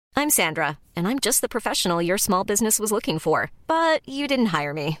I'm Sandra, and I'm just the professional your small business was looking for. But you didn't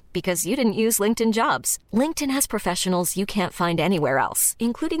hire me because you didn't use LinkedIn Jobs. LinkedIn has professionals you can't find anywhere else,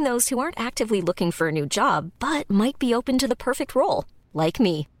 including those who aren't actively looking for a new job, but might be open to the perfect role, like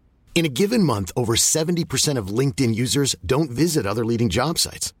me. In a given month, over 70% of LinkedIn users don't visit other leading job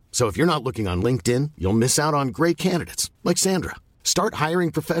sites. So if you're not looking on LinkedIn, you'll miss out on great candidates like Sandra. Start hiring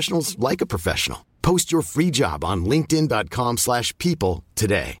professionals like a professional. Post your free job on linkedin.com/people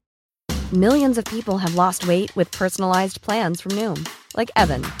today. Millions of people have lost weight with personalized plans from Noom. Like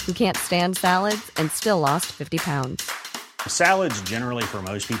Evan, who can't stand salads and still lost 50 pounds. Salads generally for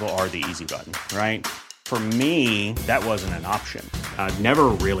most people are the easy button, right? For me, that wasn't an option. I never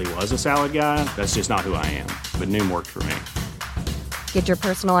really was a salad guy. That's just not who I am. But Noom worked for me. Get your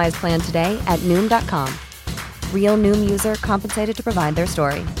personalized plan today at Noom.com. Real Noom user compensated to provide their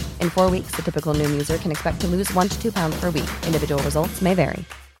story. In 4 weeks, the typical Noom user can expect to lose 1 to 2 pounds per week. Individual results may vary.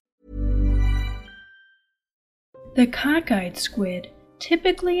 The cockeyed squid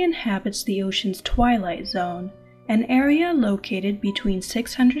typically inhabits the ocean's twilight zone, an area located between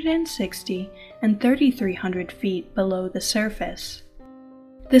 660 and 3,300 feet below the surface.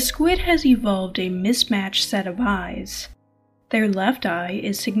 The squid has evolved a mismatched set of eyes. Their left eye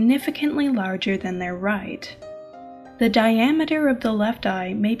is significantly larger than their right. The diameter of the left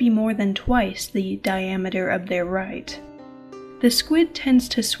eye may be more than twice the diameter of their right. The squid tends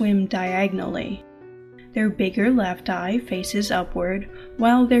to swim diagonally. Their bigger left eye faces upward,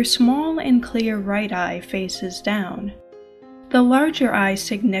 while their small and clear right eye faces down. The larger eye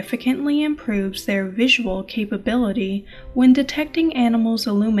significantly improves their visual capability when detecting animals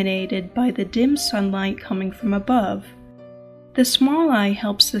illuminated by the dim sunlight coming from above. The small eye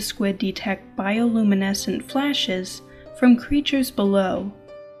helps the squid detect bioluminescent flashes from creatures below.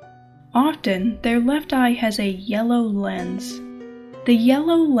 Often, their left eye has a yellow lens. The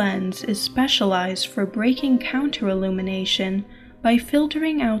yellow lens is specialized for breaking counterillumination by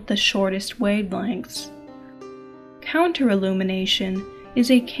filtering out the shortest wavelengths. Counterillumination is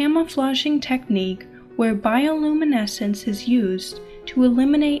a camouflaging technique where bioluminescence is used to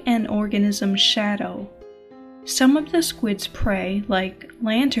eliminate an organism's shadow. Some of the squid's prey, like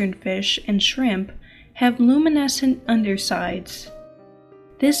lanternfish and shrimp, have luminescent undersides.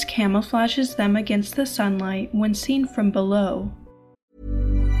 This camouflages them against the sunlight when seen from below.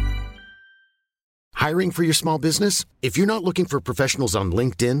 Hiring for your small business? If you're not looking for professionals on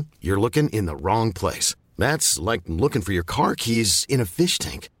LinkedIn, you're looking in the wrong place. That's like looking for your car keys in a fish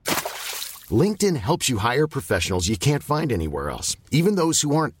tank. LinkedIn helps you hire professionals you can't find anywhere else, even those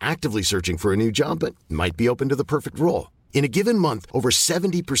who aren't actively searching for a new job but might be open to the perfect role. In a given month, over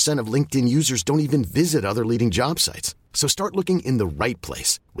 70% of LinkedIn users don't even visit other leading job sites. So start looking in the right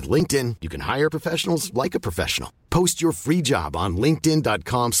place. With LinkedIn, you can hire professionals like a professional. Post your free job on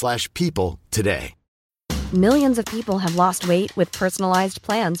linkedin.com/people today. Millions of people have lost weight with personalized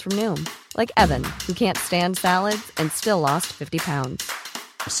plans from Noom. Like Evan, who can't stand salads and still lost 50 pounds.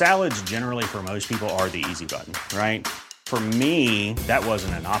 Salads generally for most people are the easy button, right? For me, that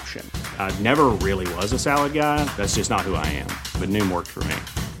wasn't an option. I never really was a salad guy. That's just not who I am. But Noom worked for me.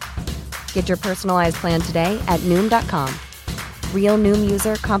 Get your personalized plan today at Noom.com. Real Noom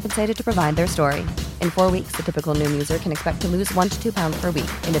user compensated to provide their story. In 4 weeks, the typical Noom user can expect to lose 1 to 2 pounds per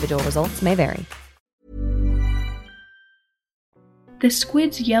week. Individual results may vary. The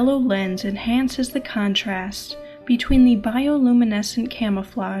squid's yellow lens enhances the contrast between the bioluminescent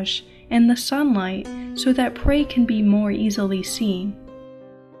camouflage and the sunlight so that prey can be more easily seen.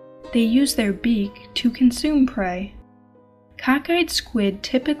 They use their beak to consume prey. Cockeyed squid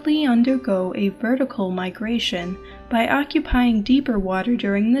typically undergo a vertical migration by occupying deeper water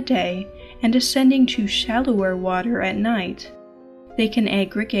during the day and ascending to shallower water at night. They can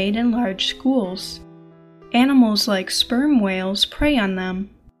aggregate in large schools. Animals like sperm whales prey on them.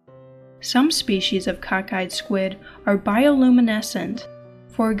 Some species of cockeyed squid are bioluminescent.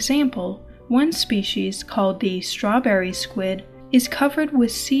 For example, one species, called the strawberry squid, is covered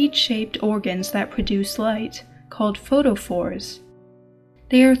with seed-shaped organs that produce light, called photophores.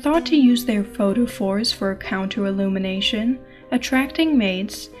 They are thought to use their photophores for counterillumination, attracting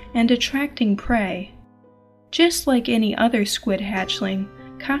mates, and attracting prey. Just like any other squid hatchling,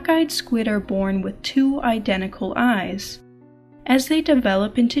 cockeyed squid are born with 2 identical eyes. As they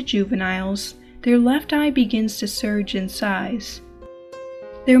develop into juveniles, their left eye begins to surge in size.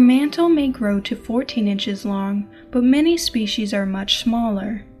 Their mantle may grow to 14 inches long, but many species are much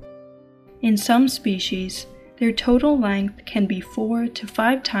smaller. In some species, their total length can be 4 to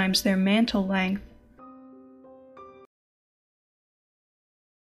 5 times their mantle length.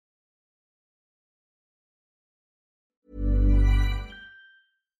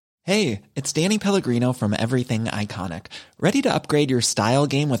 Hey, it's Danny Pellegrino from Everything Iconic. Ready to upgrade your style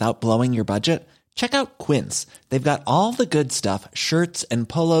game without blowing your budget? Check out Quince. They've got all the good stuff, shirts and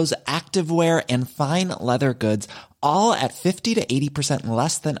polos, activewear, and fine leather goods, all at 50 to 80%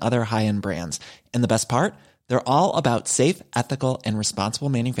 less than other high-end brands. And the best part? They're all about safe, ethical, and responsible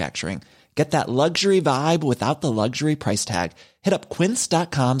manufacturing. Get that luxury vibe without the luxury price tag. Hit up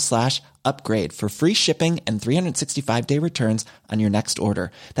quince.com/upgrade for free shipping and 365-day returns on your next order.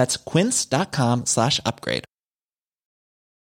 That's quince.com/upgrade.